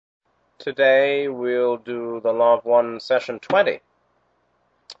Today we'll do the Law of One session 20.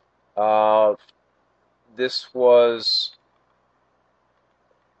 Uh, this was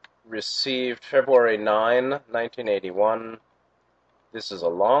received February 9, 1981. This is a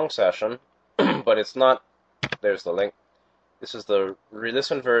long session, but it's not, there's the link. This is the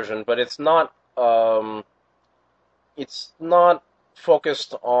re-listen version, but it's not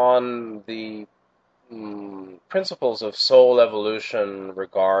focused on the principles of soul evolution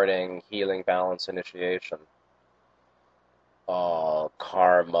regarding healing, balance, initiation.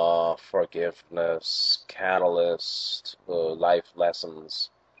 Karma, forgiveness, catalyst, life lessons.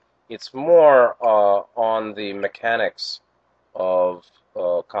 It's more on the mechanics of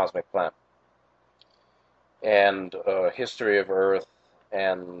cosmic plan and history of Earth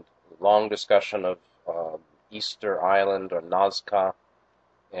and long discussion of Easter Island or Nazca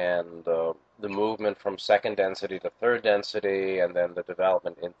and the movement from second density to third density and then the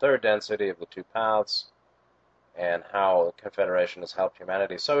development in third density of the two paths and how the Confederation has helped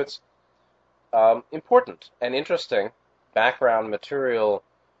humanity. So it's important and interesting background material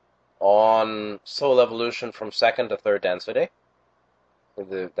on soul evolution from second to third density,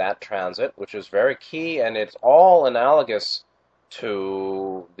 that transit, which is very key, and it's all analogous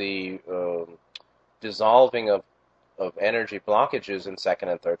to the dissolving of energy blockages in second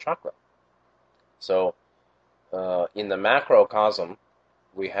and third chakra. So in the macrocosm,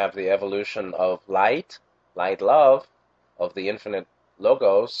 we have the evolution of light love, of the infinite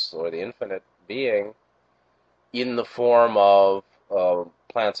logos, or the infinite being, in the form of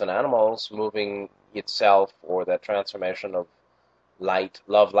plants and animals moving itself, or that transformation of light,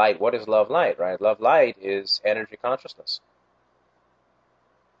 love light. What is love light, right? Love light is energy consciousness.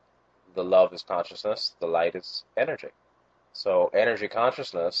 The love is consciousness, the light is energy. So energy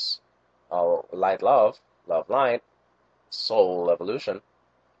consciousness, light love light, soul evolution,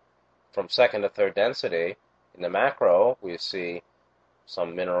 from second to third density. In the macro, we see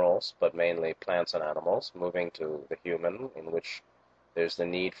some minerals, but mainly plants and animals, moving to the human, in which there's the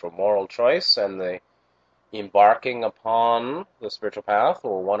need for moral choice and the embarking upon the spiritual path,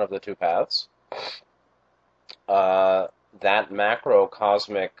 or one of the two paths. That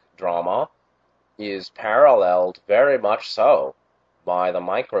macrocosmic drama is paralleled very much so by the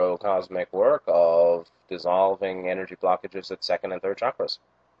microcosmic work of dissolving energy blockages at second and third chakras,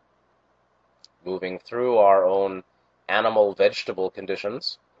 moving through our own animal vegetable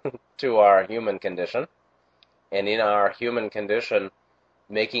conditions to our human condition, and in our human condition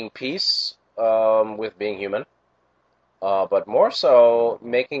making peace with being human, but more so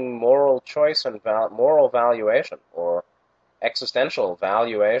making moral choice and moral valuation, or existential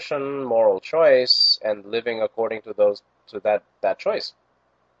valuation, moral choice, and living according to that choice,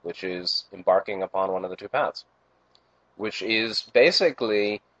 which is embarking upon one of the two paths, which is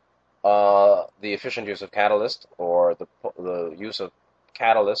basically the efficient use of catalyst, or the use of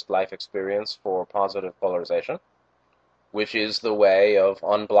catalyst life experience for positive polarization, which is the way of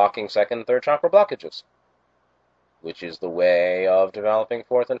unblocking second and third chakra blockages, which is the way of developing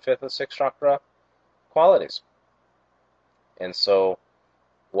fourth and fifth and sixth chakra qualities. And so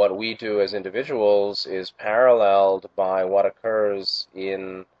what we do as individuals is paralleled by what occurs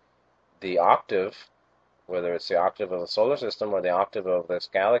in the octave, whether it's the octave of the solar system or the octave of this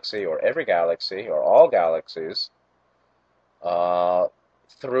galaxy or every galaxy or all galaxies,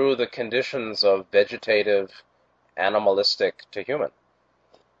 through the conditions of vegetative, animalistic to human.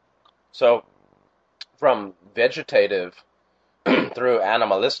 So from vegetative through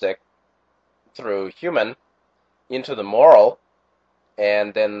animalistic, through human, into the moral,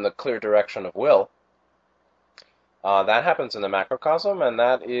 and then the clear direction of will, that happens in the macrocosm, and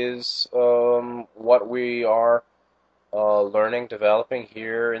that is what we are learning, developing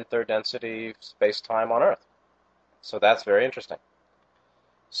here in third density space-time on Earth. So that's very interesting.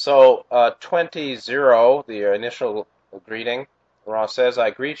 So 20-0, the initial greeting, Ra says, I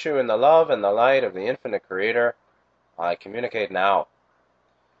greet you in the love and the light of the infinite Creator. I communicate now.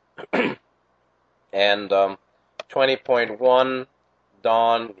 And 20.1,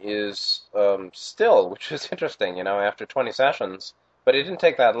 Dawn is still, which is interesting, after 20 sessions, but it didn't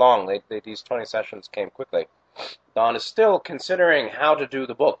take that long. These 20 sessions came quickly. Dawn is still considering how to do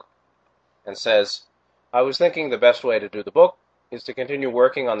the book, and says, I was thinking the best way to do the book is to continue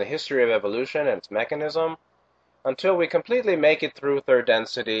working on the history of evolution and its mechanism until we completely make it through third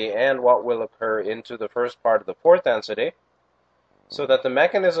density and what will occur into the first part of the fourth density, so that the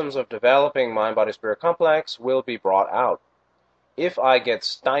mechanisms of developing mind-body-spirit complex will be brought out. If I get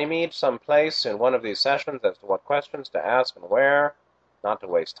stymied someplace in one of these sessions as to what questions to ask and where, not to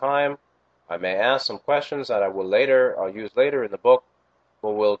waste time, I may ask some questions that I will use later in the book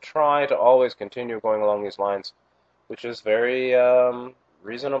but we'll try to always continue going along these lines, which is very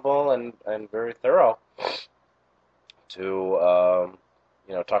reasonable and very thorough to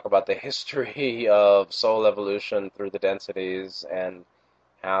talk about the history of soul evolution through the densities and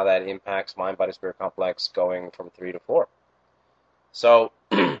how that impacts mind body spirit complex going from 3 to 4. So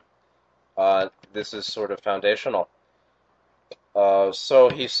this is sort of foundational. So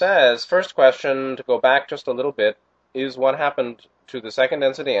he says, first question, to go back just a little bit, is what happened to the second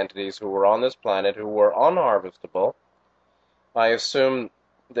density entities who were on this planet who were unharvestable. I assume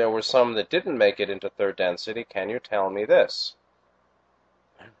there were some that didn't make it into third density. Can you tell me this?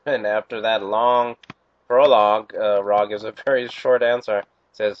 And after that long prologue, Ra gives a very short answer. It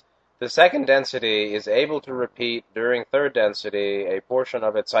says, the second density is able to repeat during third density a portion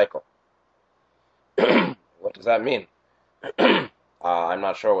of its cycle. What does that mean? I'm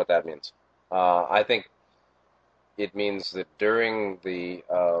not sure what that means. I think it means that during the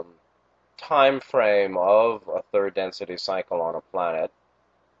time frame of a third density cycle on a planet,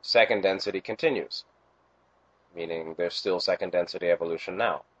 second density continues, meaning there's still second density evolution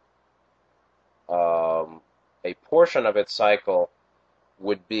now. A portion of its cycle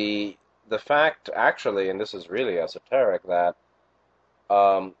would be the fact, actually, and this is really esoteric, that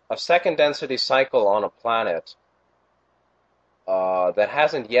a second density cycle on a planet that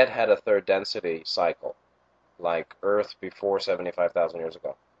hasn't yet had a third density cycle, like Earth before 75,000 years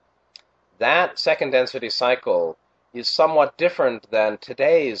ago, that second density cycle is somewhat different than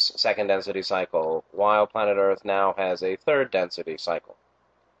today's second density cycle, while planet Earth now has a third density cycle.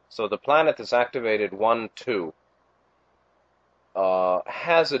 So the planet that's activated 1, 2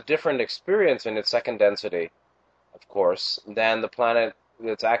 has a different experience in its second density, of course, than the planet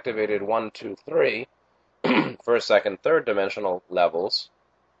that's activated 1, 2, 3, first, second, third dimensional levels,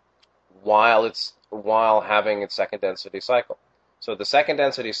 while having its second density cycle. So the second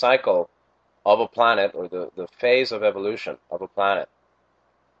density cycle of a planet, or the phase of evolution of a planet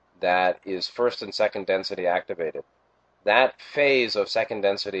that is first and second density activated, that phase of second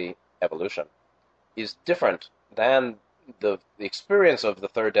density evolution is different than the experience of the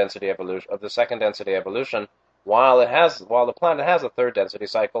third density evolution, of the second density evolution, while the planet has a third density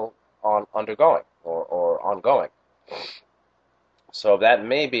cycle undergoing or ongoing. So that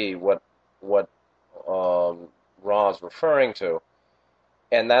may be what Ra is referring to,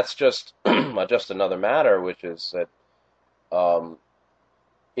 and that's just just another matter, which is that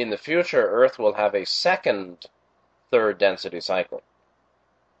in the future, Earth will have a second third density cycle.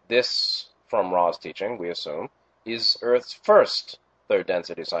 This, from Ra's teaching, we assume, is Earth's first third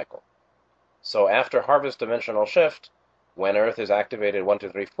density cycle. So after harvest dimensional shift, when Earth is activated 1, 2,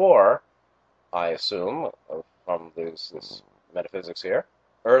 3, 4, I assume, from this metaphysics here,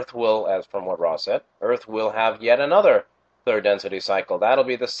 Earth will, as from what Ra said, Earth will have yet another third density cycle. That'll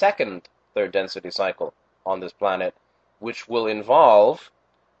be the second third density cycle on this planet, which will involve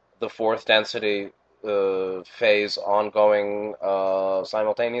the fourth density phase ongoing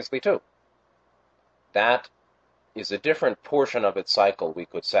simultaneously too. That is a different portion of its cycle, we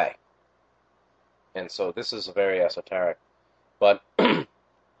could say. And so this is very esoteric. But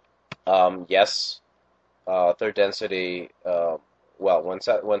yes, third density, when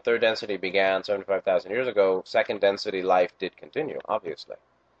third density began 75,000 years ago, second density life did continue, obviously.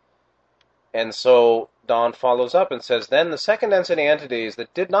 And so Don follows up and says, then the second density entities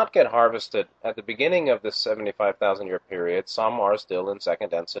that did not get harvested at the beginning of this 75,000 year period, some are still in second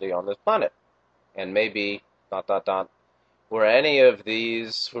density on this planet. And maybe, ... were any of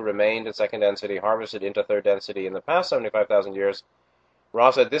these who remained in second density harvested into third density in the past 75,000 years?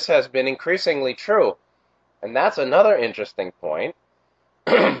 Ra said, this has been increasingly true. And that's another interesting point.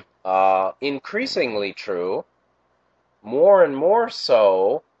 Increasingly true, more and more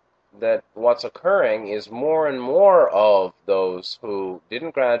so, that what's occurring is more and more of those who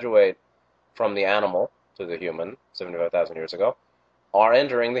didn't graduate from the animal to the human 75,000 years ago are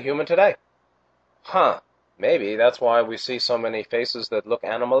entering the human today. Maybe that's why we see so many faces that look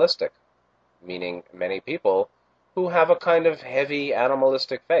animalistic, meaning many people who have a kind of heavy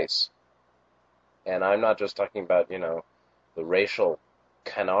animalistic face. And I'm not just talking about, the racial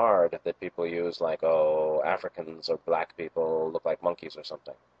canard that people use, like, Africans or black people look like monkeys or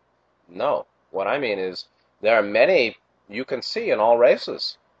something. No. What I mean is, there are many, you can see in all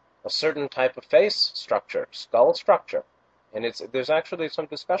races, a certain type of face structure, skull structure. And there's actually some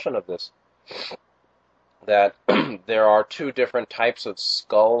discussion of this, that there are two different types of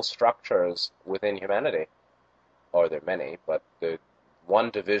skull structures within humanity. Or there are many, but the one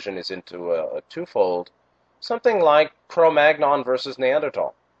division is into a twofold, something like Cro-Magnon versus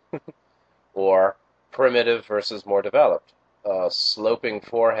Neanderthal, or primitive versus more developed. sloping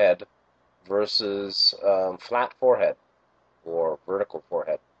forehead versus flat forehead or vertical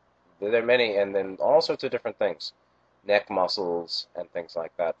forehead. There are many, and then all sorts of different things, neck muscles and things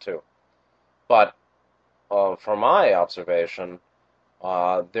like that too. But from my observation,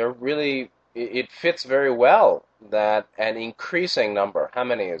 they're really it fits very well that an increasing number. How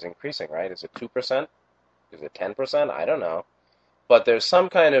many is increasing? Right? Is it 2%? Is it 10%? I don't know. But there's some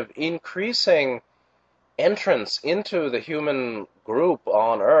kind of increasing entrance into the human group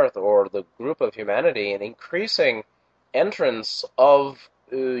on Earth or the group of humanity, an increasing entrance of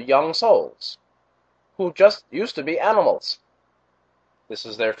young souls who just used to be animals. This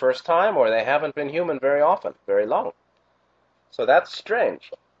is their first time, or they haven't been human very often, very long. So that's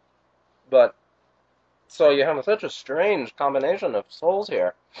strange. But so you have such a strange combination of souls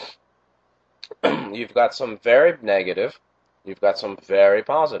here. You've got some very negative, you've got some very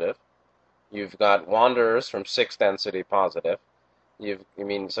positive, you've got wanderers from sixth density positive.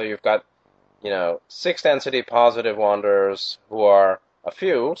 So you've got, sixth density positive wanderers who are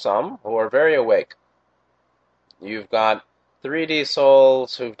some who are very awake. You've got 3D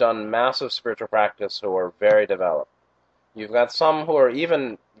souls who've done massive spiritual practice who are very developed. You've got some who are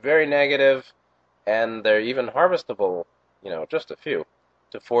even very negative, and they're even harvestable, just a few,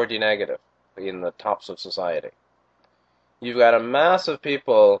 to 4D negative in the tops of society. You've got a mass of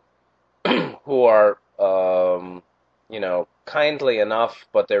people who are, kindly enough,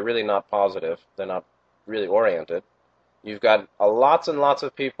 but they're really not positive. They're not really oriented. You've got lots and lots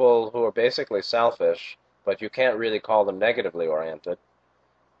of people who are basically selfish, but you can't really call them negatively oriented.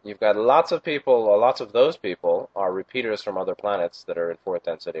 You've got lots of those people are repeaters from other planets that are in fourth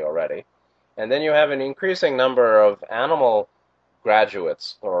density already. And then you have an increasing number of animal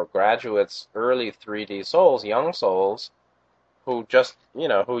graduates, or graduates, early 3D souls, young souls, who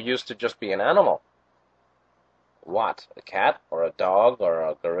who used to just be an animal. What? A cat, or a dog, or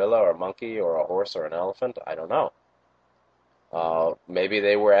a gorilla, or a monkey, or a horse, or an elephant? I don't know. Maybe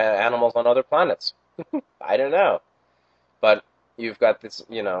they were animals on other planets. I don't know. But you've got this,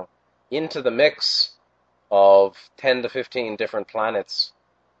 into the mix of 10 to 15 different planets,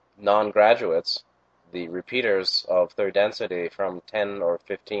 non-graduates, the repeaters of third density from 10 or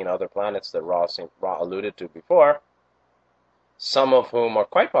 15 other planets that Ra alluded to before, some of whom are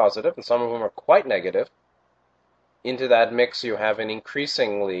quite positive and some of whom are quite negative. Into that mix you have an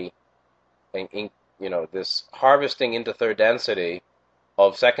increasingly, this harvesting into third density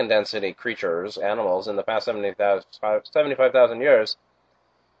of second density creatures, animals, in the past 75,000 years,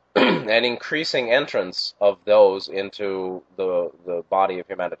 an increasing entrance of those into the body of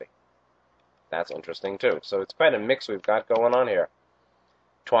humanity. That's interesting too. So it's quite a mix we've got going on here.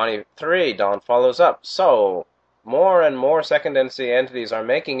 23, Don follows up. So, more and more second density entities are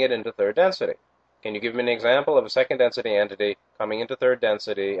making it into third density. Can you give me an example of a second density entity coming into third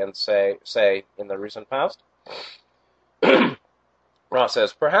density and say in the recent past? Ross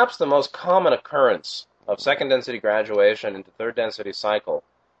says, perhaps the most common occurrence of second density graduation into third density cycle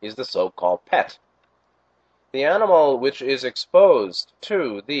is the so-called pet. The animal which is exposed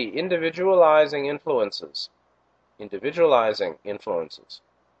to the individualizing influences of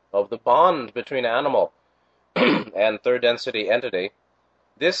the bond between animal and third density entity,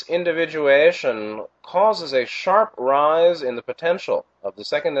 this individuation causes a sharp rise in the potential of the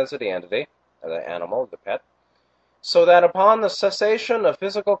second density entity, the animal, the pet, so that upon the cessation of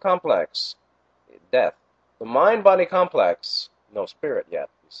physical complex, death, the mind-body complex, no spirit yet,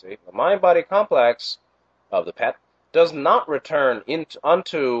 you see, the mind-body complex of the pet does not return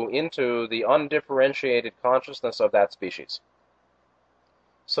into the undifferentiated consciousness of that species.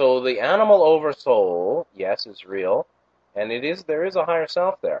 So the animal oversoul, yes, is real, and there is a higher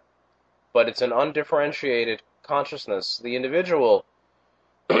self there, but it's an undifferentiated consciousness. The individual,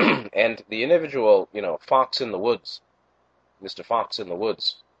 and the individual, fox in the woods, Mr. Fox in the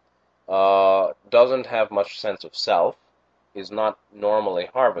woods, doesn't have much sense of self, is not normally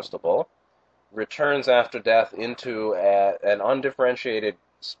harvestable, returns after death into an undifferentiated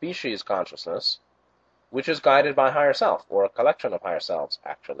species consciousness, which is guided by higher self, or a collection of higher selves,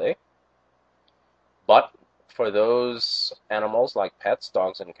 actually. But for those animals like pets,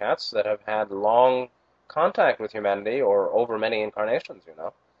 dogs and cats, that have had long contact with humanity, or over many incarnations,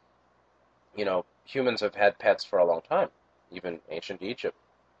 humans have had pets for a long time, even ancient Egypt.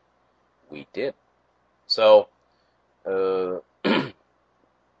 We did. So, the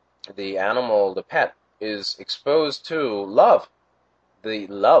animal, the pet, is exposed to love. The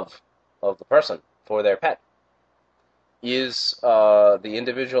love of the person for their pet is the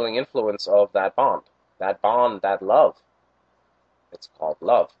individualing influence of that bond. That bond, that love, it's called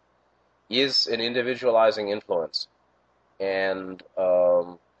love, is an individualizing influence. and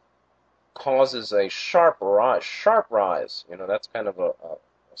causes a sharp rise. That's kind of a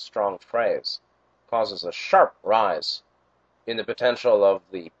strong phrase. Causes a sharp rise in the potential of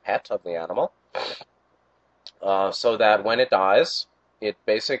the pet, of the animal, so that when it dies, it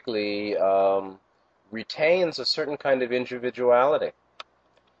basically retains a certain kind of individuality.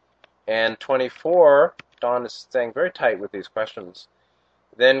 And 24, Don is staying very tight with these questions.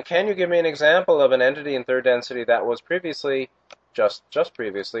 Then can you give me an example of an entity in third density that was previously, just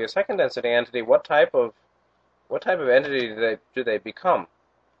previously, a second density entity? What type of entity do they become?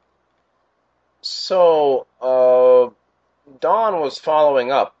 So Don was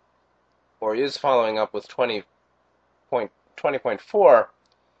following up, or is following up with 20.4,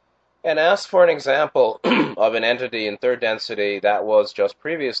 and asked for an example of an entity in third density that was just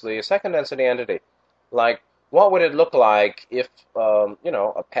previously a second density entity. Like, what would it look like if, a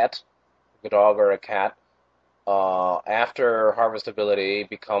pet, a dog or a cat, after harvestability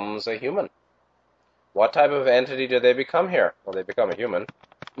becomes a human? What type of entity do they become here? Well, they become a human,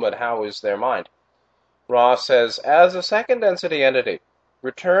 but how is their mind? Ross says, as a second density entity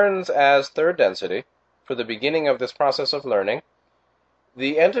returns as third density for the beginning of this process of learning,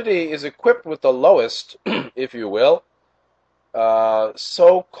 the entity is equipped with the lowest, if you will,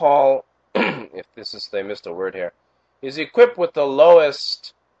 so-called, they missed a word here, is equipped with the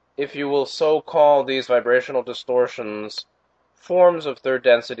lowest, if you will, so-call these vibrational distortions, forms of third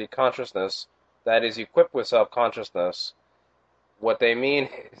density consciousness, that is equipped with self-consciousness. What they mean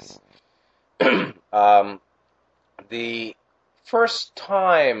is, the first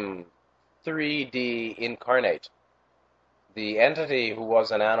time 3D incarnate, the entity who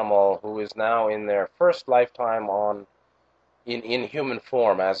was an animal who is now in their first lifetime in human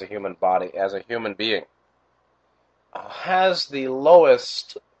form, as a human body, as a human being, has the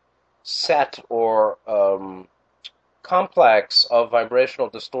lowest set or complex of vibrational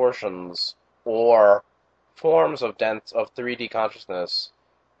distortions or forms of 3D consciousness,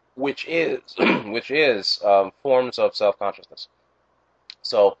 which is forms of self-consciousness.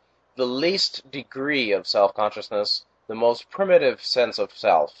 So the least degree of self-consciousness, the most primitive sense of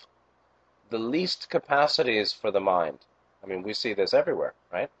self, the least capacities for the mind. I mean, we see this everywhere,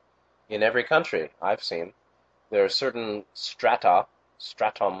 right? In every country I've seen, there are certain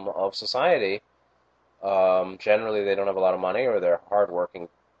stratum of society. Generally, they don't have a lot of money, or they're hardworking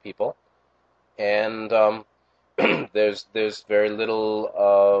people, and there's very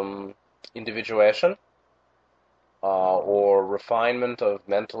little individuation or refinement of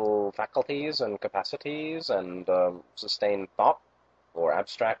mental faculties and capacities and sustained thought or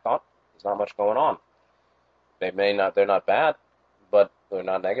abstract thought. There's not much going on. They're not bad, but they're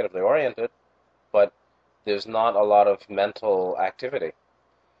not negatively oriented, but there's not a lot of mental activity.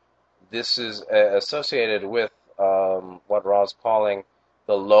 This is associated with what Ra's calling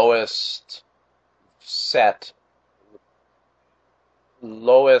the lowest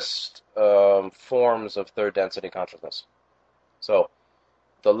forms of third density consciousness. So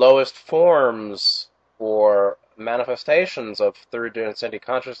the lowest forms or manifestations of third density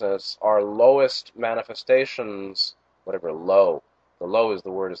consciousness are lowest manifestations, whatever low. The low is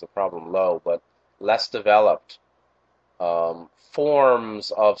the problem, low, but less developed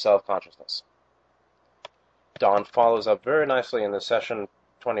forms of self-consciousness. Don follows up very nicely in the session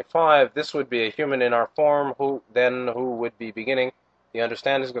 25. This would be a human in our form who would be beginning the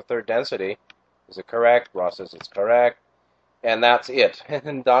understanding of third density. Is it correct? Ross says it's correct. And that's it.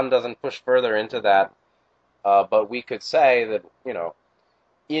 And Don doesn't push further into that. But we could say that,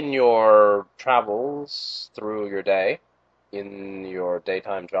 in your travels through your day, in your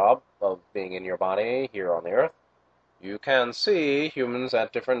daytime job of being in your body here on the earth, you can see humans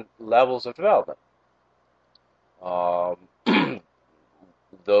at different levels of development.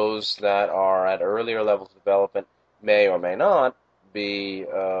 Those that are at earlier levels of development may or may not be,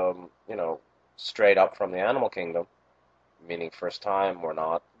 straight up from the animal kingdom, meaning first time or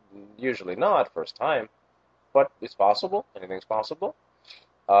not. Usually not first time, but it's possible. Anything's possible.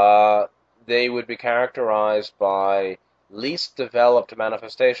 They would be characterized by least developed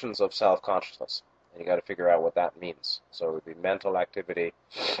manifestations of self-consciousness. And you got to figure out what that means. So it would be mental activity,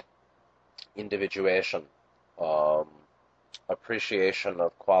 individuation, appreciation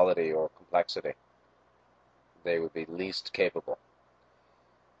of quality or complexity. They would be least capable.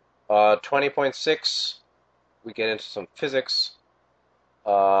 20.6, we get into some physics.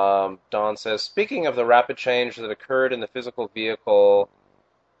 Don says, speaking of the rapid change that occurred in the physical vehicle,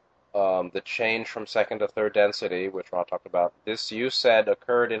 the change from second to third density, which Ron talked about, this you said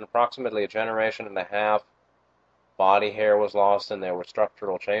occurred in approximately a generation and a half. Body hair was lost and there were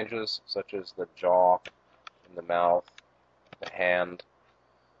structural changes, such as the jaw and the mouth. hand.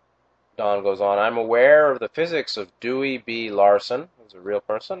 Don goes on, I'm aware of the physics of Dewey B. Larson, who's a real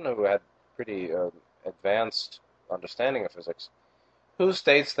person who had pretty advanced understanding of physics, who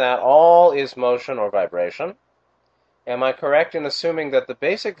states that all is motion or vibration. Am I correct in assuming that the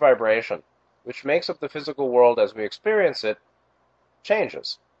basic vibration, which makes up the physical world as we experience it,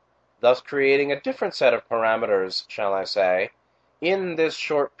 changes, thus creating a different set of parameters, shall I say, in this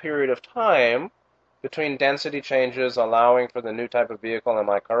short period of time between density changes allowing for the new type of vehicle? Am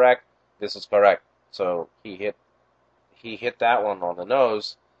I correct? This is correct. So he hit that one on the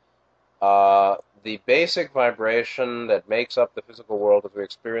nose. The basic vibration that makes up the physical world as we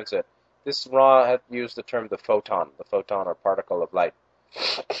experience it. This Ra had used the term the photon or particle of light.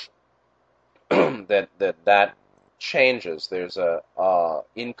 that changes. There's a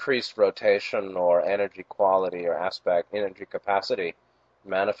increased rotation or energy quality or aspect, energy capacity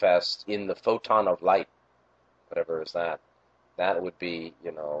manifest in the photon of light, whatever is that. That would be,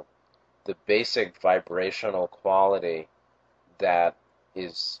 the basic vibrational quality that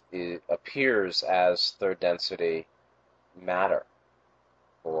appears as third density matter,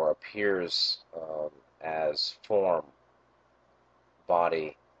 or appears as form,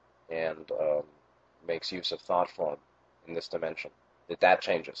 body, and makes use of thought form in this dimension. That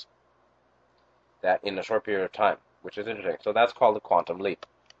changes. That in a short period of time, which is interesting. So that's called the quantum leap.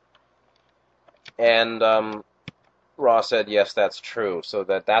 And Ra said, yes, that's true. So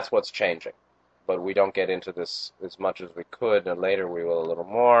that's what's changing. But we don't get into this as much as we could, and later we will a little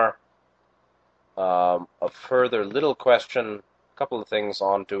more. A further little question, a couple of things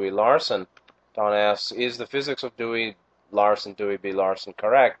on Dewey Larson. Don asks, is the physics of Dewey B. Larson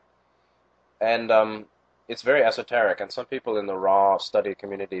correct? And it's very esoteric, and some people in the Ra study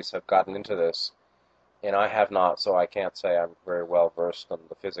communities have gotten into this, and I have not, so I can't say I'm very well versed in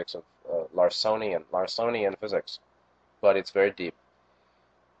the physics of Larsonian physics, but it's very deep.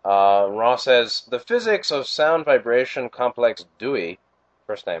 Ra says, the physics of sound vibration complex Dewey,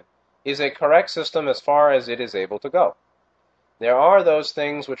 first name, is a correct system as far as it is able to go. There are those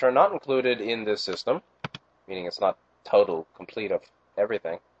things which are not included in this system, meaning it's not total, complete of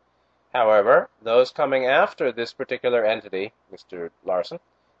everything. However, those coming after this particular entity, Mr. Larson,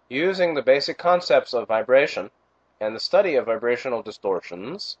 using the basic concepts of vibration and the study of vibrational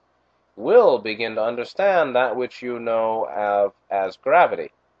distortions, will begin to understand that which you know of as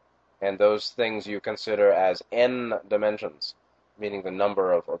gravity, and those things you consider as n dimensions, meaning the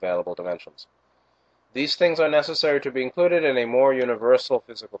number of available dimensions. These things are necessary to be included in a more universal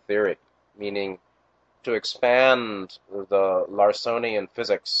physical theory, meaning to expand the Larsonian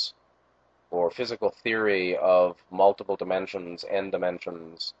physics or physical theory of multiple dimensions, n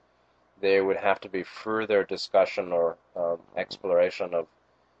dimensions. There would have to be further discussion or exploration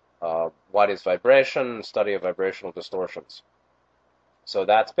of what is vibration, study of vibrational distortions. So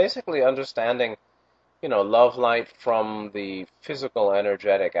that's basically understanding, love light from the physical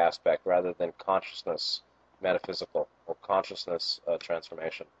energetic aspect rather than consciousness metaphysical or consciousness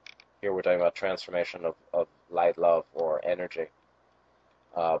transformation. Here we're talking about transformation of light, love, or energy.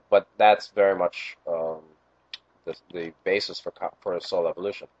 But that's very much the basis for soul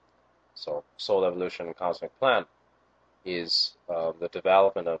evolution. So soul evolution and cosmic plan is the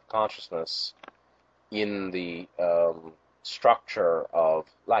development of consciousness in the structure of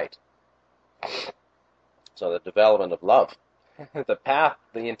light. So the development of love. The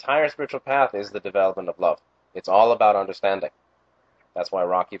entire spiritual path is the development of love. It's all about understanding. That's why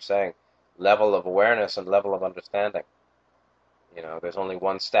Ra keeps saying level of awareness and level of understanding. There's only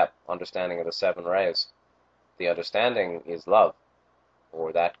one step, understanding of the seven rays. The understanding is love,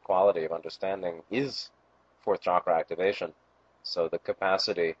 or that quality of understanding is fourth chakra activation. So the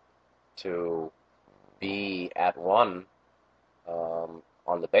capacity to be at one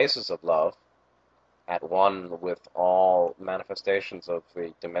on the basis of love, at one with all manifestations of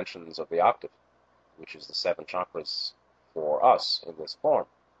the dimensions of the octave, which is the seven chakras for us in this form.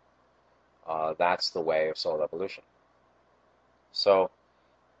 That's the way of soul evolution. So,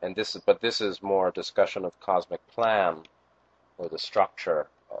 this is more a discussion of cosmic plan, or the structure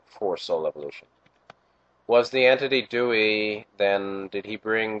for soul evolution. Was the entity Dewey, then, did he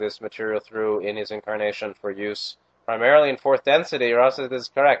bring this material through in his incarnation for use primarily in fourth density? Or else this is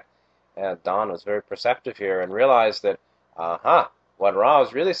correct. And Don was very perceptive here and realized that, what Ra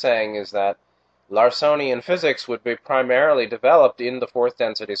was really saying is that Larsonian physics would be primarily developed in the fourth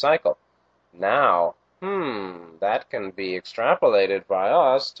density cycle. Now, that can be extrapolated by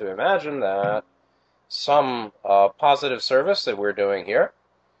us to imagine that some positive service that we're doing here,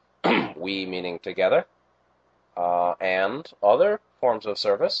 we meaning together, and other forms of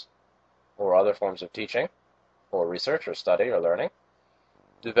service or other forms of teaching or research or study or learning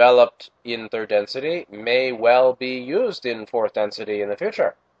developed in third density may well be used in fourth density in the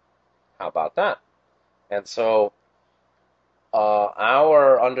future. How about that? And so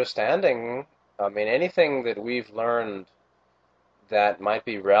our understanding, I mean, anything that we've learned that might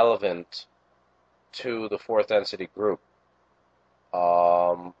be relevant to the fourth density group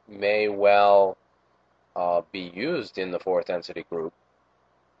may well be used in the fourth density group,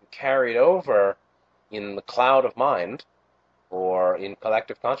 carried over in the cloud of mind or in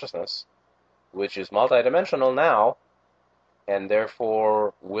collective consciousness, which is multidimensional now, and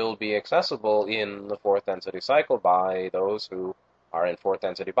therefore will be accessible in the fourth density cycle by those who are in fourth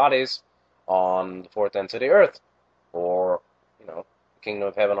density bodies on the fourth density Earth, or, the kingdom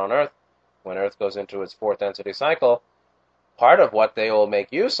of heaven on Earth. When Earth goes into its fourth density cycle, part of what they will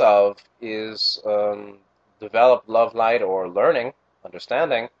make use of is developed love light or learning,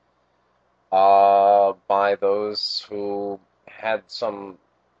 understanding, by those who had some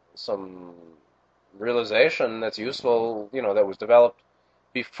realization that's useful, that was developed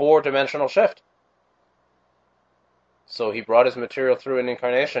before dimensional shift. So he brought his material through an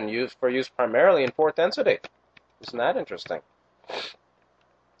incarnation used primarily in fourth density. Isn't that interesting?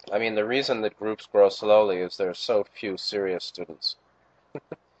 I mean, the reason that groups grow slowly is there's so few serious students.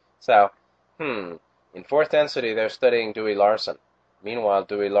 So, in fourth density, they're studying Dewey Larson. Meanwhile,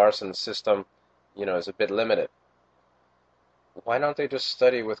 Dewey Larson's system, is a bit limited. Why don't they just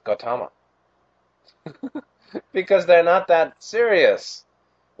study with Gautama? Because they're not that serious.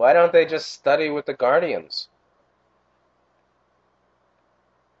 Why don't they just study with the guardians?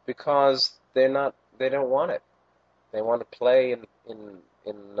 Because they don't want it. They want to play in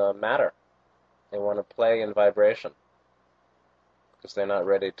matter. They want to play in vibration. Because they're not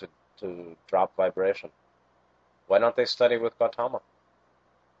ready to drop vibration. Why don't they study with Gautama?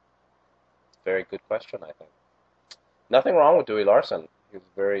 Very good question, I think. Nothing wrong with Dewey Larson. He's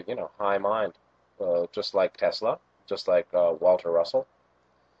very, high mind. Just like Tesla, just like Walter Russell.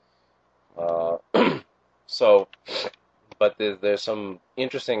 So, but there's some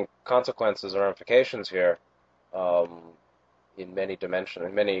interesting consequences or ramifications here, in many dimensions,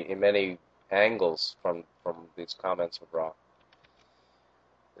 in many angles from these comments of Ra.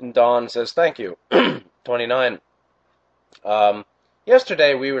 And Don says, thank you. 29.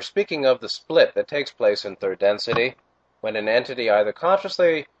 Yesterday we were speaking of the split that takes place in third density when an entity either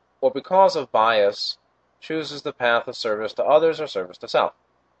consciously or because of bias chooses the path of service to others or service to self.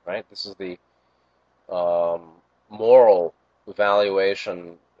 Right? This is the moral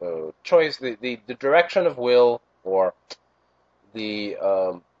evaluation choice, the direction of will, or the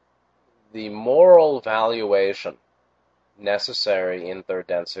moral valuation necessary in third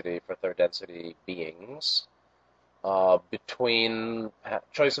density for third density beings between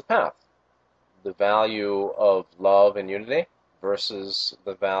choice of path, the value of love and unity versus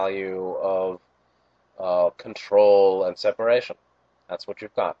the value of control and separation. That's what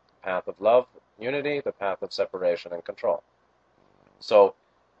you've got: the path of love, unity, the path of separation and control. So,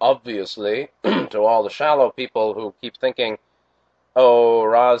 obviously, to all the shallow people who keep thinking, oh,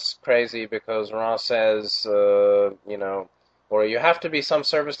 Ra's crazy because Ra says, or you have to be some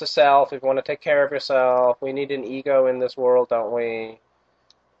service to self if you want to take care of yourself. We need an ego in this world, don't we?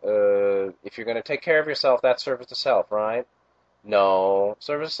 If you're going to take care of yourself, that's service to self, right? No.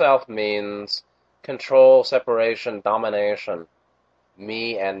 Service to self means control, separation, domination.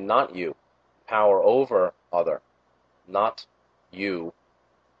 Me and not you. Power over other. Not you.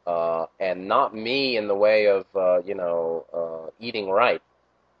 And not me in the way of, eating right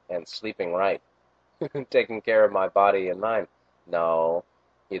and sleeping right. Taking care of my body and mind. No.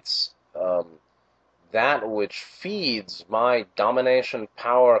 It's that which feeds my domination,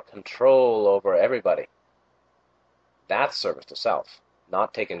 power, control over everybody. That's service to self,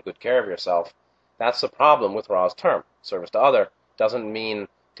 not taking good care of yourself. That's the problem with Ra's term. Service to other doesn't mean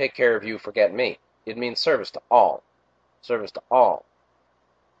take care of you, forget me. It means service to all. Service to all.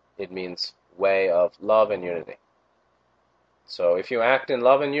 It means way of love and unity. So if you act in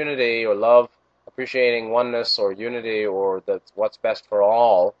love and unity, or love appreciating oneness or unity, or that's what's best for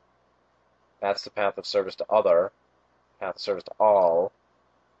all, that's the path of service to other, path of service to all,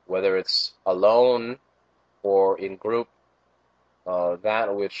 whether it's alone or in group.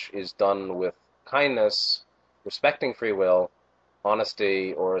 That which is done with kindness, respecting free will,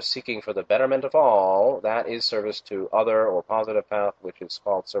 honesty, or seeking for the betterment of all, that is service to other or positive path, which is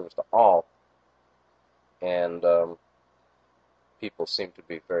called service to all. And people seem to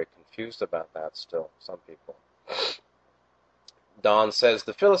be very confused about that still, some people. Don says,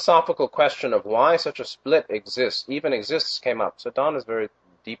 the philosophical question of why such a split even exists, came up. So Don is very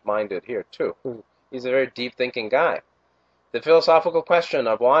deep-minded here, too. He's a very deep-thinking guy. The philosophical question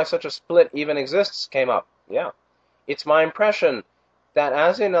of why such a split even exists came up. Yeah. It's my impression that,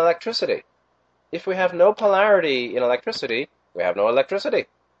 as in electricity, if we have no polarity in electricity, we have no electricity.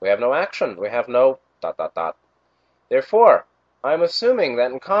 We have no action. We have no ... Therefore, I'm assuming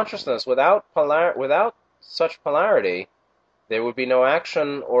that in consciousness, without such polarity, there would be no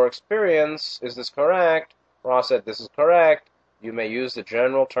action or experience. Is this correct? Ross said, this is correct. You may use the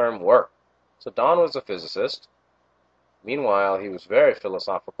general term work. So Don was a physicist. Meanwhile, he was very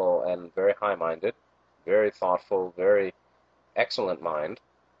philosophical and very high-minded, very thoughtful, very excellent mind,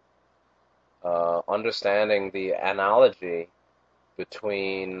 understanding the analogy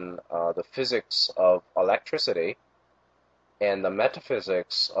between the physics of electricity and the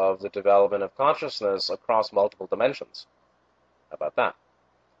metaphysics of the development of consciousness across multiple dimensions. How about that?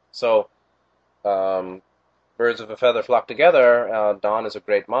 So, birds of a feather flock together. Don is a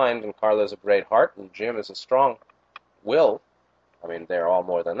great mind, and Carla is a great heart, and Jim is a strong will. I mean, they're all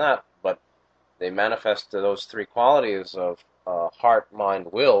more than that, but they manifest those three qualities of heart,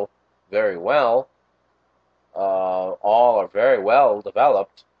 mind, will very well. All are very well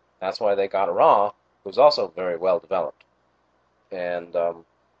developed. That's why they got Ra, who's also very well developed. And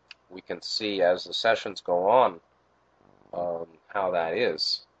we can see as the sessions go on how that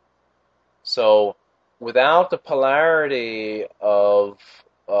is. So without the polarity of...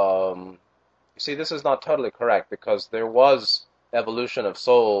 see, this is not totally correct, because there was evolution of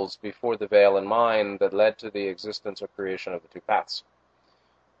souls before the veil in mind that led to the existence or creation of the two paths.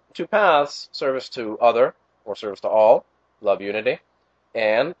 Two paths: service to other, or service to all, love unity,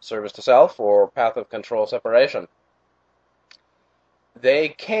 and service to self, or path of control separation. They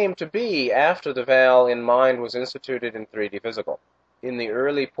came to be after the veil in mind was instituted in 3D physical. In the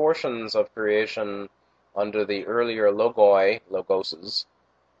early portions of creation, under the earlier logoses,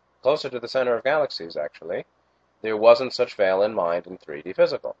 closer to the center of galaxies actually, there wasn't such veil in mind in 3D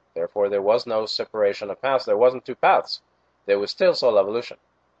physical. Therefore, there was no separation of paths. There wasn't two paths. There was still soul evolution.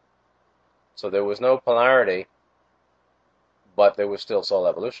 So there was no polarity, but there was still soul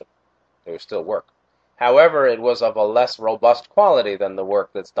evolution. There was still work. However, it was of a less robust quality than the work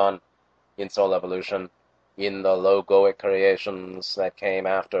that's done in soul evolution in the logoic creations that came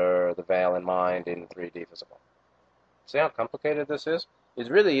after the veil in mind in 3D physical. See how complicated this is? It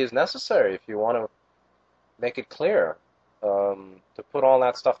really is necessary if you want to make it clear to put all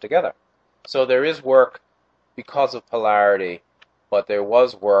that stuff together. So there is work because of polarity, but there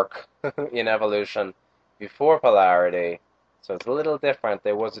was work in evolution before polarity. So it's a little different.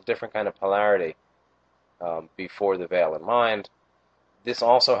 There was a different kind of polarity before the veil in mind. This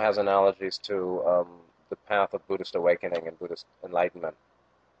also has analogies to the path of Buddhist awakening and Buddhist enlightenment,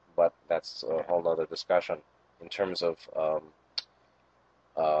 but that's a whole other discussion in terms of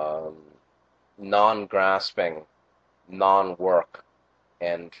non-grasping, non-work,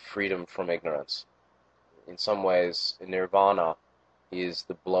 and freedom from ignorance. In some ways, nirvana is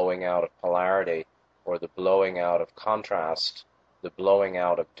the blowing out of polarity, or the blowing out of contrast, the blowing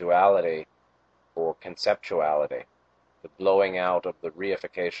out of duality or conceptuality, the blowing out of the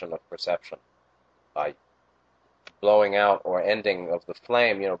reification of perception, by blowing out or ending of the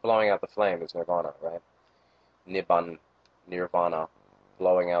flame. Blowing out the flame is nirvana, right? Nibbana, nirvana,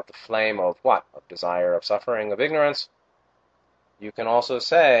 blowing out the flame of what? Of desire, of suffering, of ignorance. You can also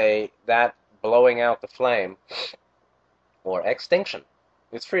say that blowing out the flame, or extinction,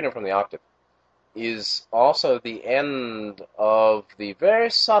 it's freedom from the octave, is also the end of the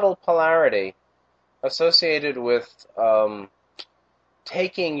very subtle polarity associated with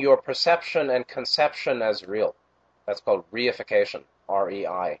taking your perception and conception as real. That's called reification,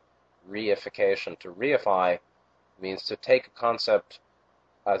 R-E-I, reification. To reify means to take a concept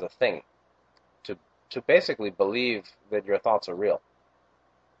as a thing, to basically believe that your thoughts are real,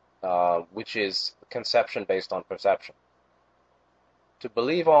 which is conception based on perception. To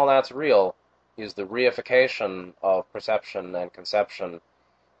believe all that's real is the reification of perception and conception.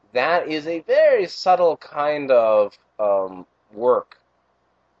 That is a very subtle kind of work,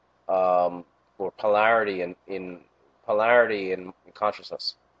 or polarity in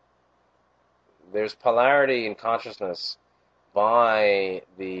consciousness. There's polarity in consciousness by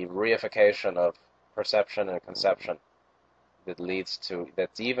the reification of perception and conception that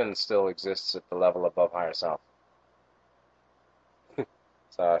even still exists at the level above higher self.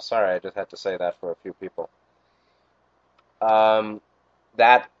 So sorry, I just had to say that for a few people.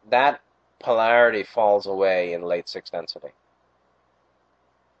 That polarity falls away in late sixth density.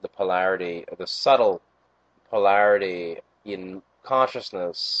 The subtle polarity in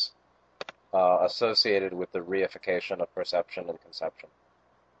consciousness associated with the reification of perception and conception.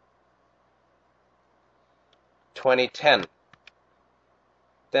 2010.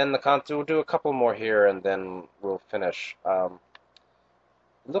 Then we'll do a couple more here, and then we'll finish.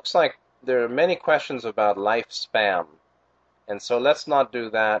 Looks like there are many questions about lifespan, and so let's not do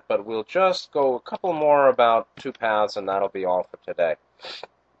that, but we'll just go a couple more about two paths, and that'll be all for today.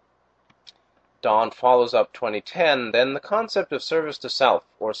 Don follows up 2010, then the concept of service to self,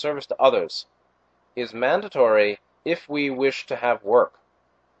 or service to others, is mandatory if we wish to have work.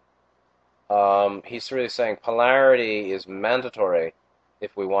 He's really saying polarity is mandatory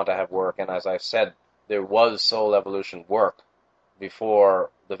if we want to have work, and as I said, there was soul evolution work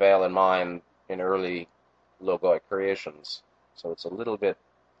before the veil in mind in early logoic creations. So it's a little bit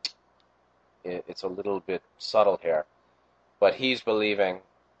subtle here. But he's believing,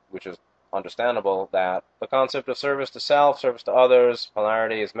 which is understandable, that the concept of service to self, service to others,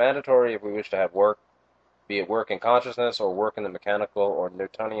 polarity is mandatory if we wish to have work, be it work in consciousness or work in the mechanical or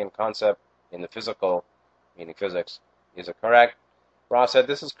Newtonian concept in the physical, meaning physics. Is it correct? Ross said,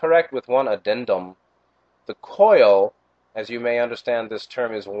 this is correct with one addendum. The coil, as you may understand this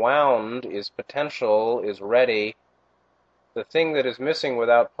term, is wound, is potential, is ready. The thing that is missing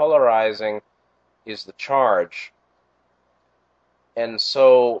without polarizing is the charge. And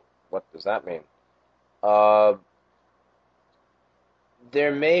so, what does that mean?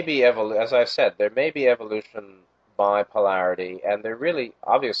 There may be, as I said, there may be evolution by polarity, and there really,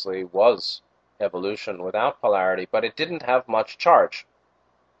 obviously, was evolution without polarity, but it didn't have much charge.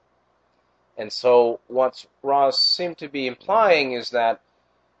 And so what Ross seemed to be implying is that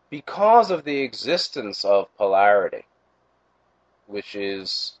because of the existence of polarity, which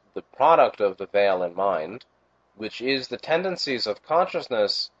is the product of the veil in mind, which is the tendencies of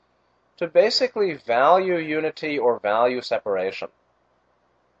consciousness to basically value unity or value separation.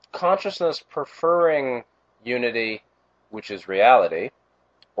 Consciousness preferring unity, which is reality,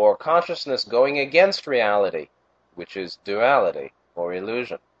 or consciousness going against reality, which is duality or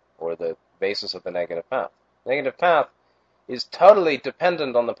illusion, or the basis of the negative path. The negative path is totally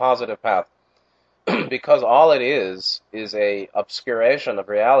dependent on the positive path because all it is a obscuration of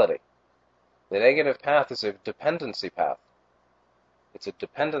reality. The negative path is a dependency path. It's a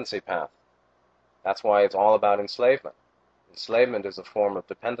dependency path. That's why it's all about enslavement. Enslavement is a form of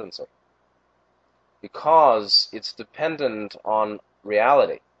dependency because it's dependent on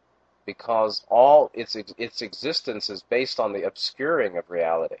reality, because all its existence is based on the obscuring of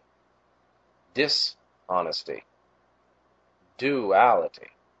reality. Dishonesty, duality,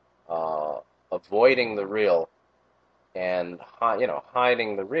 avoiding the real, and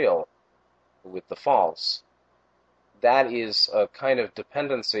hiding the real with the false. That is a kind of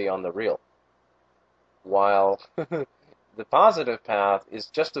dependency on the real. While the positive path is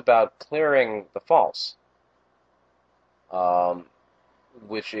just about clearing the false,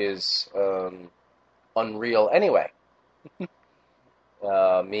 which is unreal anyway,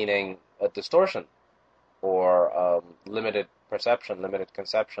 meaning a distortion or limited perception, limited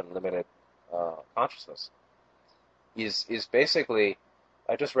conception, limited consciousness. Is basically,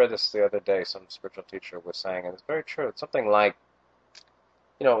 I just read this the other day, some spiritual teacher was saying, and it's very true, it's something like,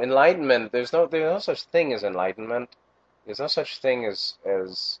 enlightenment, there's no such thing as enlightenment. There's no such thing as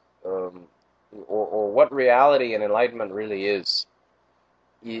what reality and enlightenment really is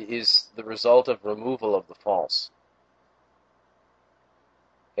the result of removal of the false.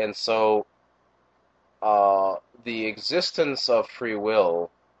 And so the existence of free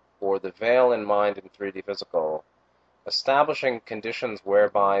will, or the veil in mind in 3D physical, establishing conditions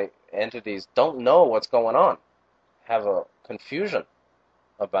whereby entities don't know what's going on, have a confusion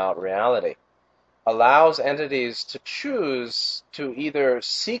about reality, allows entities to choose to either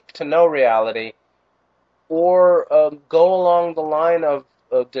seek to know reality or go along the line of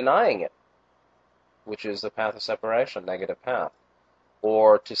denying it, which is the path of separation, negative path,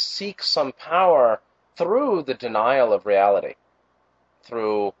 or to seek some power through the denial of reality,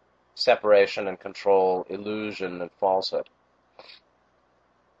 through separation and control, illusion and falsehood.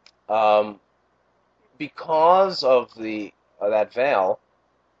 Because of that veil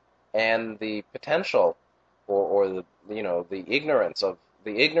and the potential, or the ignorance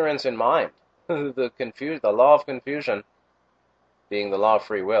in mind, the law of confusion, being the law of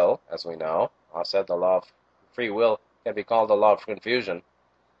free will, as we know. I said the law of free will can be called the law of confusion.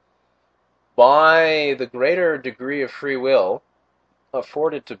 By the greater degree of free will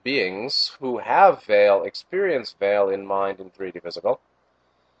afforded to beings who have veil, experience veil in mind in 3D physical,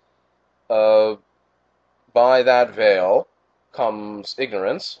 by that veil comes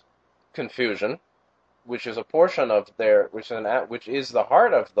ignorance, confusion, which is a portion of which is the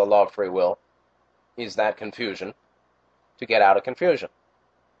heart of the law of free will, is that confusion, to get out of confusion.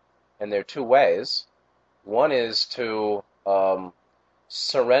 And there are two ways. One is to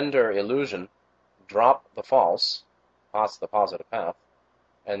surrender illusion, drop the false, pass the positive path,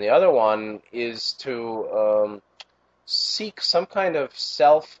 and the other one is to seek some kind of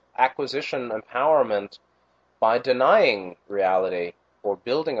self-acquisition empowerment by denying reality or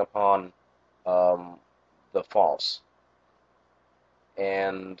building upon um, the false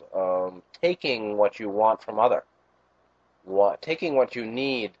and taking what you want from other, taking what you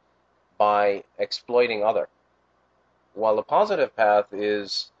need by exploiting other. While the positive path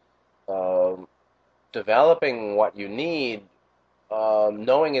is um, developing what you need,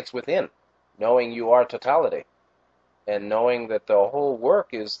 knowing it's within, knowing you are totality, and knowing that the whole work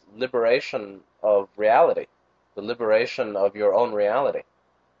is liberation of reality, the liberation of your own reality.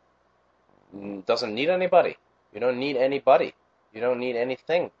 Doesn't need anybody. You don't need anybody. You don't need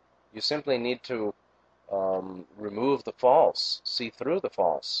anything. You simply need to remove the false, see through the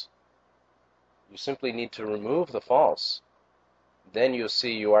false. You simply need to remove the false. Then you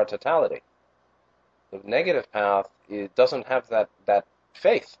see you are totality. The negative path, it doesn't have that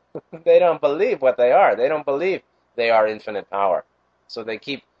faith. They don't believe what they are. They don't believe they are infinite power. So they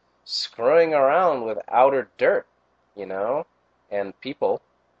keep screwing around with outer dirt, and people,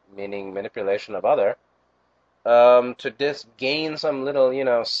 meaning manipulation of other, to just gain some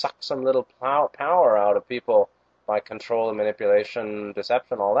little, suck some little power out of people by control and manipulation,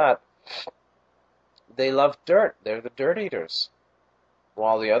 deception, all that. They love dirt. They're the dirt eaters.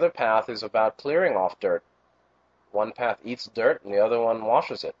 While the other path is about clearing off dirt. One path eats dirt and the other one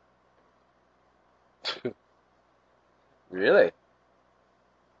washes it. Really?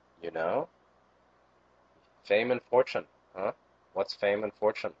 You know? Fame and fortune, huh? What's fame and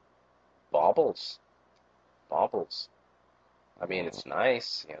fortune? Baubles. Baubles. I mean, it's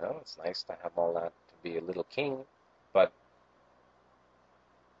nice, it's nice to have all that, to be a little king, but,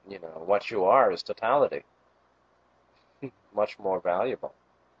 what you are is totality. Much more valuable.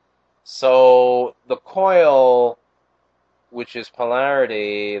 So, the coil, which is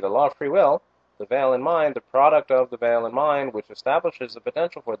polarity, the law of free will, the veil in mind, the product of the veil in mind, which establishes the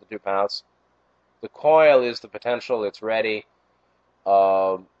potential for the two paths. The coil is the potential, it's ready.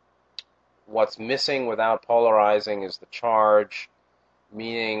 What's missing without polarizing is the charge,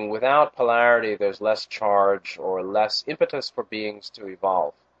 meaning without polarity there's less charge or less impetus for beings to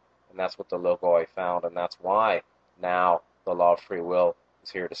evolve. And that's what the Logoi found, and that's why now the law of free will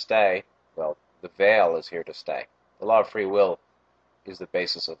is here to stay. Well, the veil is here to stay. The law of free will is the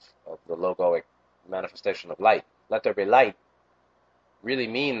basis of the logoic manifestation of light. Let there be light really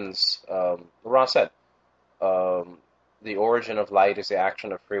means, Ra said, the origin of light is the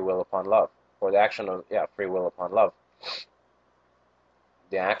action of free will upon love, or the action of, free will upon love.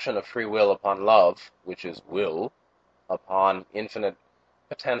 The action of free will upon love, which is will, upon infinite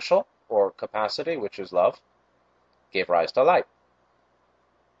potential or capacity, which is love, gave rise to light.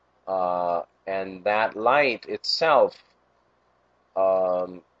 And that light itself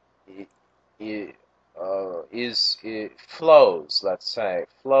flows, let's say,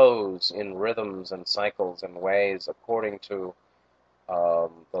 flows in rhythms and cycles and ways according to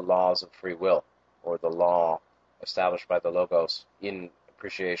the laws of free will, or the law established by the Logos in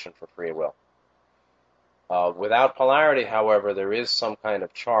appreciation for free will. Without polarity, however, there is some kind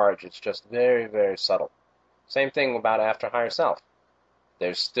of charge. It's just very, very subtle. Same thing about after higher self.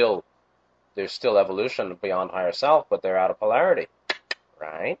 There's still evolution beyond higher self, but they're out of polarity,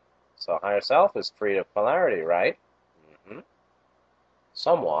 right? So higher self is free of polarity, right? Mm-hmm.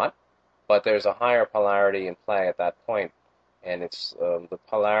 Somewhat, but there's a higher polarity in play at that point, and it's the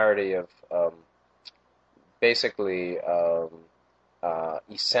polarity of basically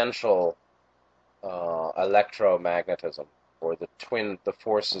essential electromagnetism, or the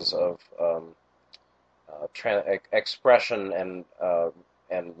forces of expression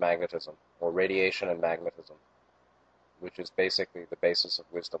and magnetism, or radiation and magnetism, which is basically the basis of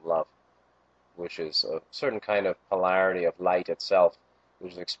wisdom love, which is a certain kind of polarity of light itself,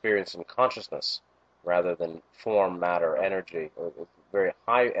 which is experienced in consciousness rather than form, matter, energy, or very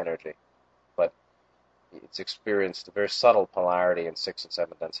high energy, but it's experienced a very subtle polarity in 6 and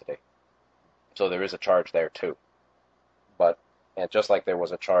 7 density. So there is a charge there too. But, and just like there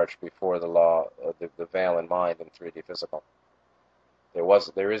was a charge before the law, the veil in mind in 3D physical,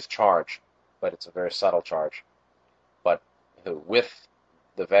 there is charge, but it's a very subtle charge. But with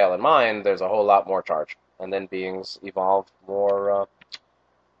the veil in mind, there's a whole lot more charge, and then beings evolve more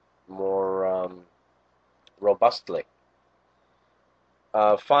robustly.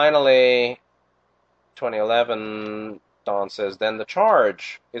 Finally, 2011, Don says, then the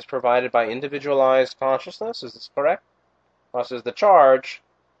charge is provided by individualized consciousness. Is this correct? Don says the charge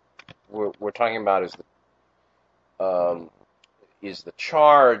we're talking about is um, is the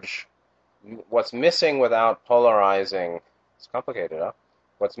charge. What's missing without polarizing? It's complicated, huh?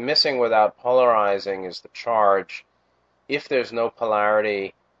 What's missing without polarizing is the charge. If there's no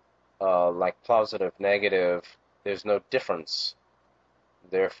polarity, like positive, negative, there's no difference.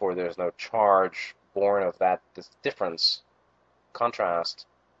 Therefore, there's no charge born of this difference, contrast.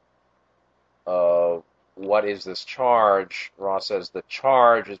 What is this charge? Ross says the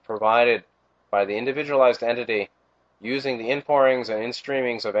charge is provided by the individualized entity using the inpourings and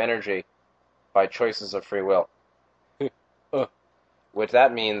instreamings of energy by choices of free will. What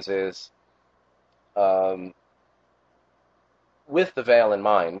that means is, um, with the veil in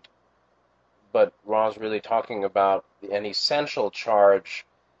mind, but Ra's really talking about an essential charge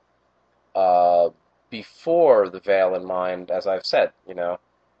before the veil in mind, as I've said,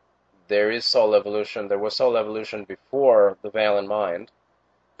 there is soul evolution. There was soul evolution before the veil in mind.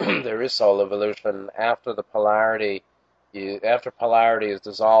 There is soul evolution after polarity is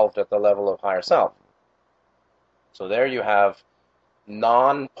dissolved at the level of higher self. So there you have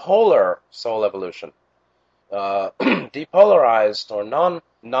non-polar soul evolution, depolarized or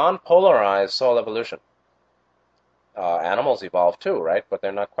non-polarized soul evolution. Animals evolve too, right? But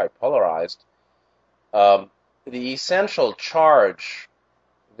they're not quite polarized. The essential charge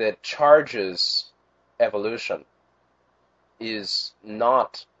that charges evolution is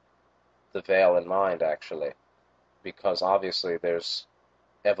not the veil in mind, actually, because obviously there's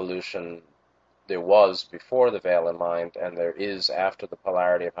evolution. There was before the veil in mind, and there is after the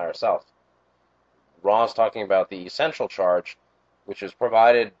polarity of higher self. Ra's talking about the essential charge, which is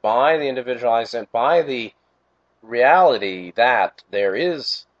provided by the individualized and by the reality that there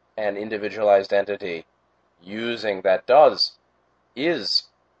is an individualized entity is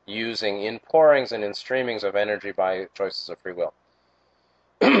using inpourings and instreamings of energy by choices of free will.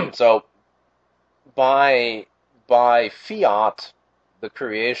 So by fiat, the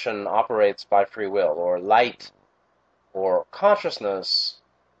creation operates by free will, or light, or consciousness,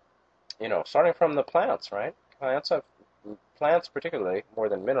 starting from the plants, right? Plants particularly, more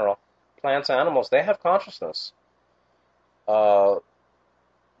than mineral, plants, animals, they have consciousness.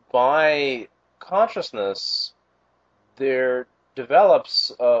 By consciousness, there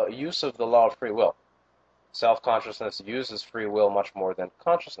develops use of the law of free will. Self-consciousness uses free will much more than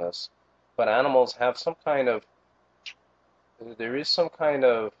consciousness, but animals have there is some kind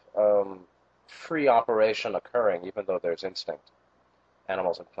of free operation occurring, even though there's instinct,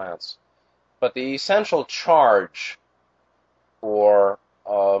 animals and plants. But the essential charge or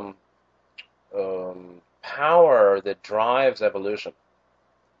power that drives evolution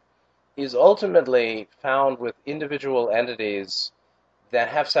is ultimately found with individual entities that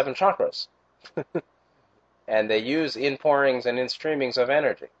have 7 chakras. And they use inpourings and instreamings of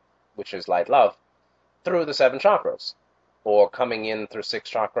energy, which is light love, through the 7 chakras, or coming in through 6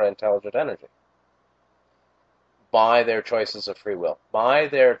 chakra intelligent energy, by their choices of free will, by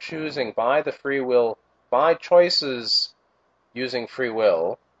their choosing, by the free will, by choices using free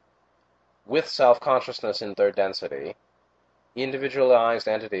will, with self-consciousness in third density. Individualized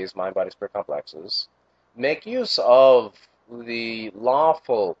entities, mind, body, spirit complexes, make use of the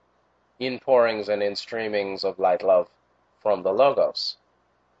lawful inpourings and instreamings of light love from the Logos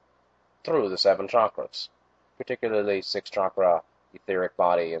through the 7 chakras, particularly 6 chakra, etheric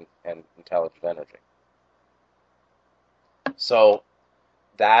body, and intelligent energy. So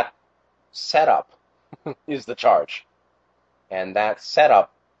that setup is the charge. And that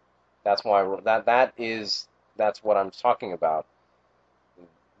setup, that's what I'm talking about.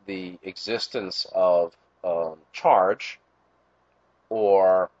 The existence of charge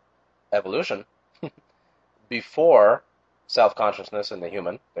or evolution before self-consciousness in the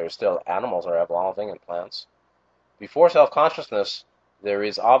human. There's still animals are evolving and plants. Before self-consciousness, there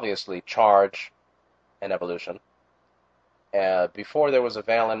is obviously charge and evolution. Before there was a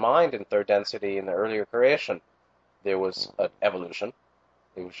veil in mind in third density in the earlier creation, there was an evolution.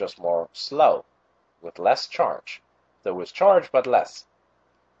 It was just more slow, with less charge. There was charge, but less.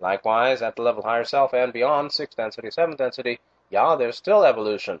 Likewise, at the level higher self and beyond, 6th density, 7th density, there's still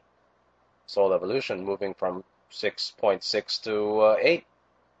evolution. Soul evolution, moving from 6.6 to 8,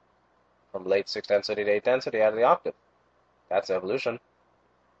 from late 6th density to 8th density out of the octave. That's evolution.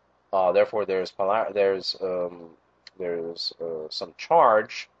 Therefore, there's some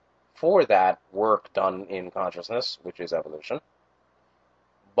charge for that work done in consciousness, which is evolution.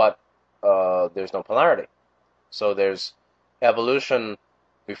 But there's no polarity. So there's evolution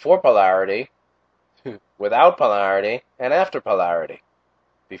before polarity, without polarity, and after polarity.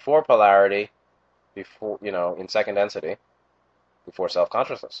 Before polarity, in second density, before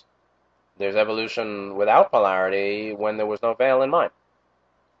self-consciousness. There's evolution without polarity when there was no veil in mind.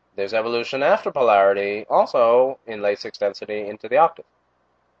 There's evolution after polarity, also in late sixth density into the octave.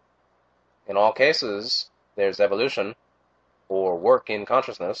 In all cases, there's evolution or work in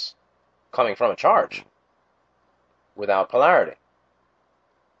consciousness coming from a charge without polarity.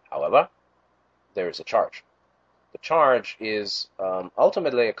 However, there is a charge. The charge is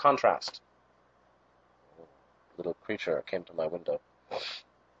ultimately a contrast. A little creature came to my window.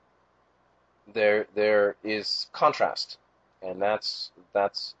 There is contrast, and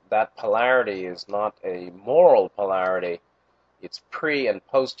that polarity is not a moral polarity. It's pre and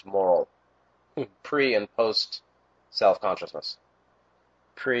post moral, pre and post self-consciousness,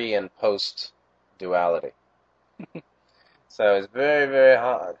 pre and post duality. So it's very, very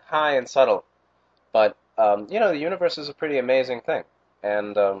high and subtle. But the universe is a pretty amazing thing,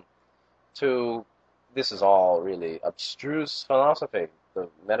 and to this is all really abstruse philosophy, the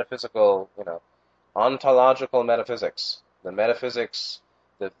metaphysical, ontological metaphysics, the metaphysics,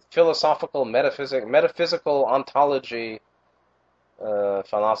 the philosophical metaphysical ontology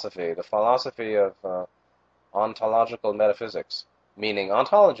philosophy, the philosophy of ontological metaphysics, meaning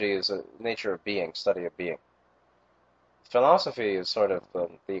ontology is a nature of being, study of being. Philosophy is sort of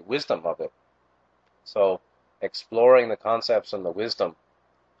the wisdom of it. So exploring the concepts and the wisdom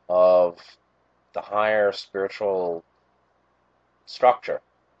of the higher spiritual structure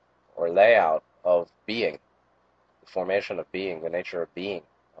or layout of being, the formation of being, the nature of being,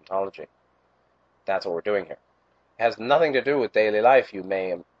 ontology. That's what we're doing here. It has nothing to do with daily life, you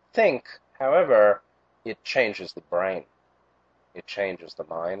may think. However, it changes the brain. It changes the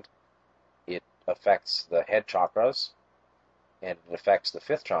mind. It affects the head chakras, and it affects the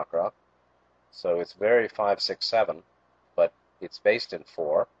fifth chakra. So it's very 5, 6, 7, but it's based in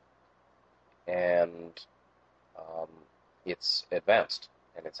 4, and it's advanced,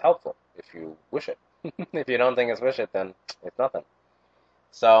 and it's helpful if you wish it. If you don't think it's wish it, then it's nothing.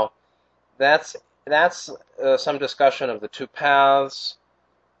 So that's some discussion of the two paths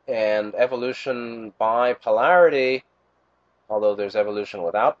and evolution by polarity, although there's evolution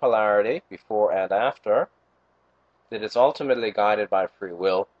without polarity, before and after, that it's ultimately guided by free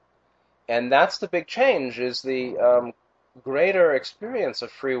will. And that's the big change, is the greater experience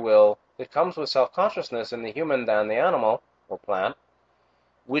of free will that comes with self-consciousness in the human than the animal or plant,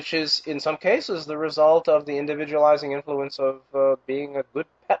 which is, in some cases, the result of the individualizing influence of being a good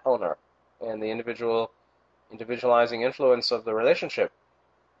pet owner and the individualizing influence of the relationship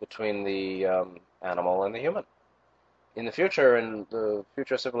between the animal and the human. In the future, in the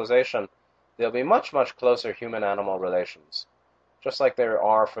future civilization, there'll be much, much closer human-animal relations, just like there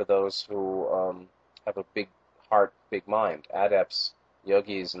are for those who have a big heart, big mind. Adepts,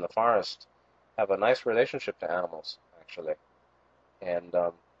 yogis in the forest have a nice relationship to animals, actually. And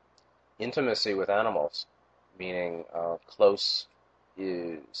intimacy with animals, meaning close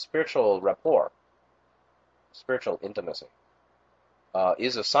spiritual rapport, spiritual intimacy,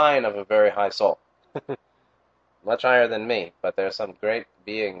 is a sign of a very high soul. Much higher than me, but there are some great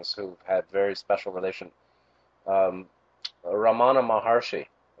beings who've had very special relation. Ramana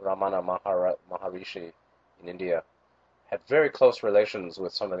Maharishi in India, had very close relations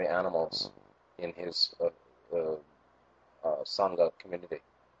with some of the animals in his Sangha community,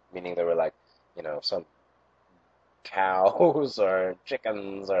 meaning they were like, some cows or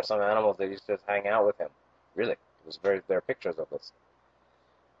chickens or some animals that used to just hang out with him. Really, there are pictures of this,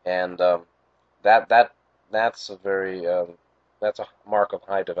 and that's a mark of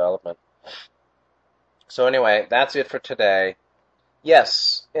high development. So anyway, that's it for today.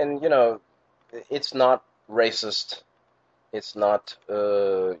 Yes, and it's not racist. It's not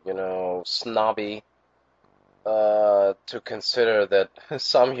snobby to consider that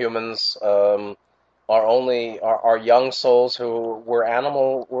some humans are young souls who were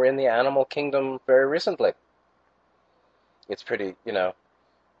in the animal kingdom very recently. It's pretty,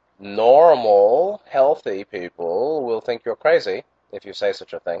 normal, healthy people will think you're crazy if you say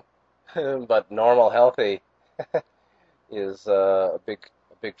such a thing. But normal, healthy is a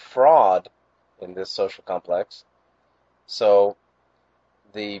big fraud in this social complex. So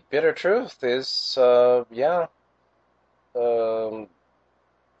the bitter truth is, some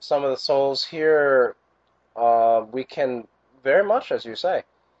of the souls here, we can very much, as you say,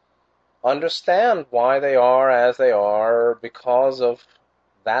 understand why they are as they are because of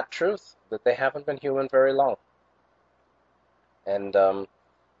that truth, that they haven't been human very long. And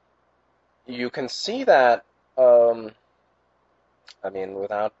you can see that,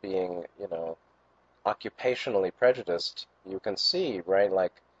 without being, occupationally prejudiced, you can see, right,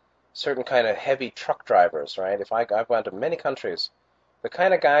 like certain kind of heavy truck drivers, right? I've gone to many countries The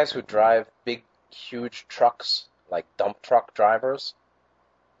kind of guys who drive big, huge trucks, like dump truck drivers,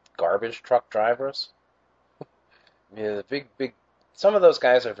 garbage truck drivers. Yeah, the big, big. Some of those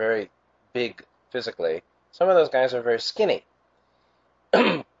guys are very big physically. Some of those guys are very skinny,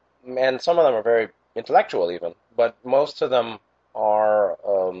 and some of them are very intellectual even. But most of them are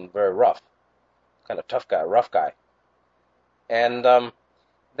very rough, kind of tough guy, rough guy. And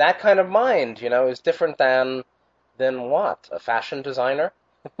that kind of mind, is different than what? A fashion designer?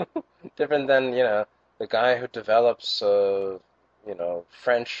 Different than, the guy who develops,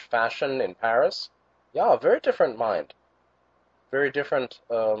 French fashion in Paris? Yeah, very different mind. Very different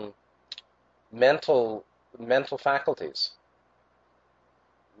mental mental faculties.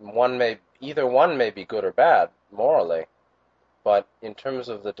 Either one may be good or bad morally, but in terms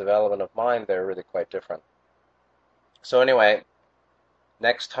of the development of mind, they're really quite different. So anyway,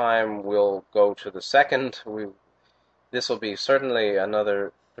 next time we'll go to the second. This will be certainly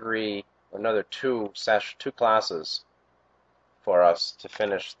another two classes for us to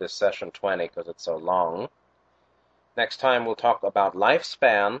finish this session 20 because it's so long. Next time we'll talk about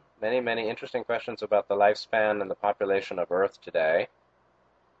lifespan. Many, many interesting questions about the lifespan and the population of Earth today.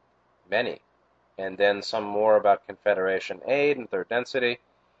 Many. And then some more about Confederation aid and third density.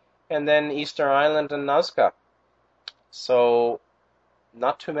 And then Easter Island and Nazca. So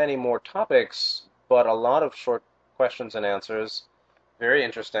not too many more topics, but a lot of short questions and answers. Very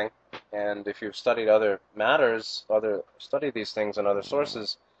interesting. And if you've studied other matters, studied these things in other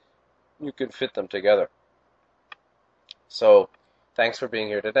sources, you could fit them together. So thanks for being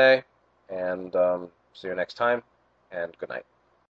here today, and see you next time, and good night.